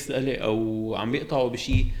سيميلر كيس لإلي او عم بيقطعوا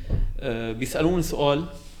بشيء، بيسالوني سؤال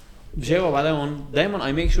بجاوب عليهم دائما.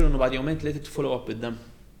 اي ميك شور انه بعد يومين 3 تفولو اب قدام.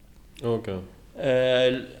 اوكي.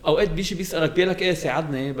 اوقات بيجي بيسالك بيقولك ايه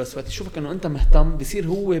ساعدني، بس وقت يشوفك انه انت مهتم بصير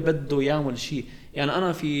هو بده يعمل شيء. يعني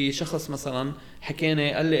انا في شخص مثلا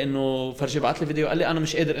حكيني قال لي انه فرجي بعت لي فيديو، قال لي انا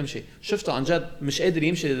مش قادر امشي. شفته عن جد مش قادر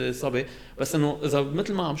يمشي صبي، بس انه اذا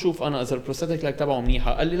مثل ما عم شوف انا اذا البروستاتيك لاج تبعه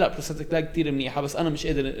منيحه، قال لي لا البروستاتيك لاج كثير منيحه بس انا مش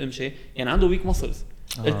قادر امشي، يعني عنده ويك مسلز.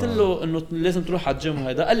 قلت له انه لازم تروح على الجيم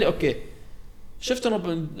وهذا، قال لي اوكي. شفت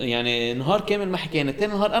انه يعني نهار كامل ما حكينا.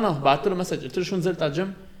 ثاني نهار انا بعثت له مسج قلت له شو نزلت على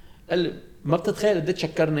الجيم، قال لي ما بتتخيل قد ايه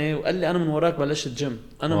شكرني، وقال لي انا من وراك بلشت الجيم،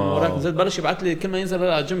 انا من وراك نزلت. بلش يبعث لي كل ما ينزل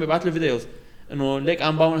على الجيم يبعث لي فيديوز انه ليك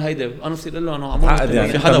عم بعمل هيدا. انا بصير اقول له انا عم يعني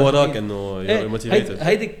في حدا وراك انه موتيفيتد.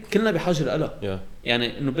 هيدي كلنا بحاجه لها.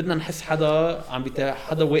 يعني انه بدنا نحس حدا عم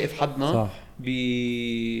حدا واقف حدنا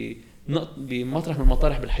بمطرح من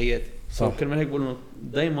المطارح بالحياه. كلمه هيك بقول انه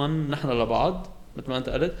دائما نحن لبعض مثل ما انت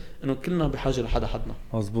قلت انه كلنا بحاجه لحدا حدنا.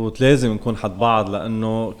 مزبوط، لازم نكون حد بعض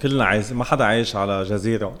لانه كلنا عايز، ما حدا عايش على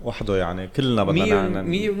جزيره وحده، يعني كلنا بدنا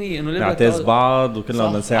 100% انه نعتز بعض وكلنا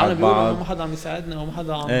بدنا نساعد بعض. ما حدا عم يساعدنا وما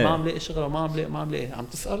حدا ما عم لاقي شغله وما عم لاقي عم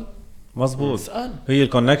تسال. مزبوط، هي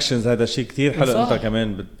الكونكشنز هذا شيء كتير حلو. انت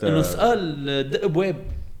كمان انه اسال دق بواب،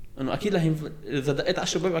 انه اكيد رح اذا دقيت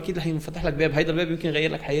 10 باب اكيد رح ينفتح لك باب. هيدا الباب يمكن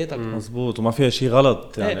يغير لك حياتك. مزبوط، وما فيها شيء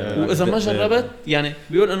غلط يعني. واذا ما جربت يعني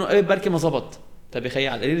بيقول انه ايه بركي ما زبط. طيب يخيل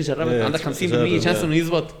على القليل جربت عندك 50% شانس انه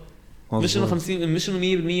يزبط. مش انه 50 مش انه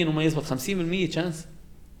 100% انه ما يزبط، 50% شانس.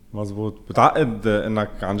 مزبوط. بتعقد انك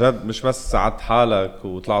عن جد مش بس ساعدت حالك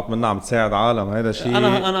وطلعت منها عم تساعد عالم. هيدا شيء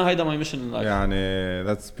انا هيدا ماي ميشن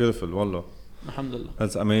يعني that's beautiful والله. الحمد لله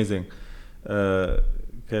that's amazing.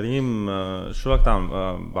 كريم، شو بدك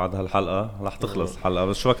تعمل بعد هالحلقه؟ رح تخلص الحلقه،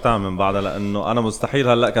 بس شو بدك تعمل من بعدها؟ لانه انا مستحيل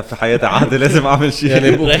هلا كفي حياتي عادي لازم اعمل شيء. يعني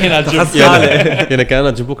رايحين على الجيم يعني كان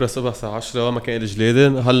اجي بكره الصبح الساعه 10 ما كان لي جليده.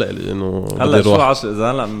 هلا انه هلا شو 10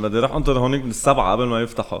 اذا هلا بدي اروح انطر هونيك من 7 قبل ما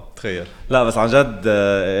يفتحوا. تخيل. لا بس عن جد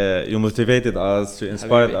you motivated us, you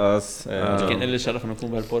inspired us. كان لي شرف انه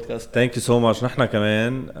اكون بهالبودكاست. thank you so much. نحن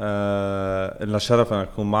كمان لنا شرف انك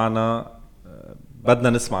تكون معنا. بدنا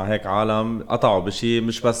نسمع هيك عالم قطعوا بشيء،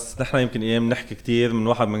 مش بس نحن يمكن ايام نحكي كتير من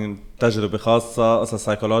واحد من تجربة خاصة، قصص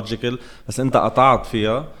سايكولوجيكال، بس انت قطعت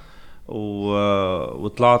فيها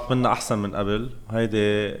وطلعت منها احسن من قبل.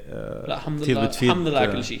 هيدي لا الحمد لله، الحمد لله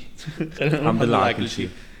على كل شيء. الحمد لله على كل شيء.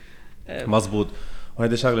 مزبوط.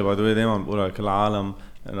 وهيدي شغله باي دائما بقولها لكل العالم.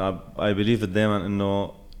 انا اي بليف دائما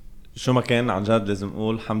انه شو ما كان عن جد لازم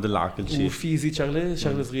نقول الحمد لله على كل شيء. وفي زيد شغله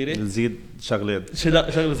صغيره، نزيد شغلات.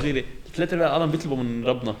 لا شغله صغيره. 3/4 العالم بيطلبوا من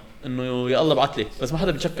ربنا انه يا الله ابعث لي، بس ما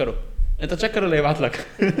حدا بيتشكره. انت تشكره اللي يبعث لك.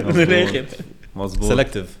 من الاخر مزبوط.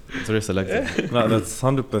 سيلكتيف فيري سيلكتيف. لا ذاتس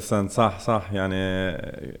 100% صح. يعني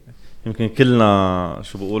يمكن كلنا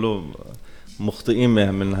شو بيقولوا مخطئين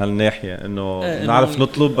من هالناحيه، انه نعرف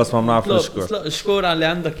نطلب بس ما بنعرف نشكر. لا اشكر على اللي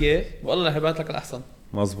عندك اياه والله رح يبعث لك الاحسن.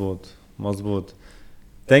 مزبوط.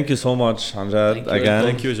 Thank you so much عن جد.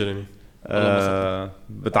 Thank you Jeremy.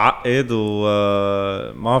 بتعقد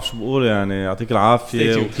وما بعرف شو بقول يعني. يعطيك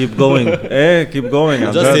العافيه و keep going. keep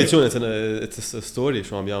going. Just stay tuned. It's a story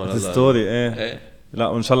شو عم بيعمل هلا. It's a story. لا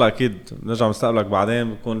وان شاء الله اكيد نرجع نستقبلك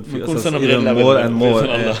بعدين بكون في قصص more and more.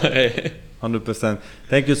 100%.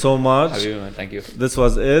 Thank you so much. حبيبي thank you. This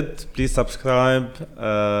was it. Please subscribe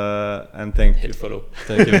and thank you. Hit follow.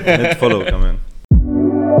 Thank you. Hit follow كمان.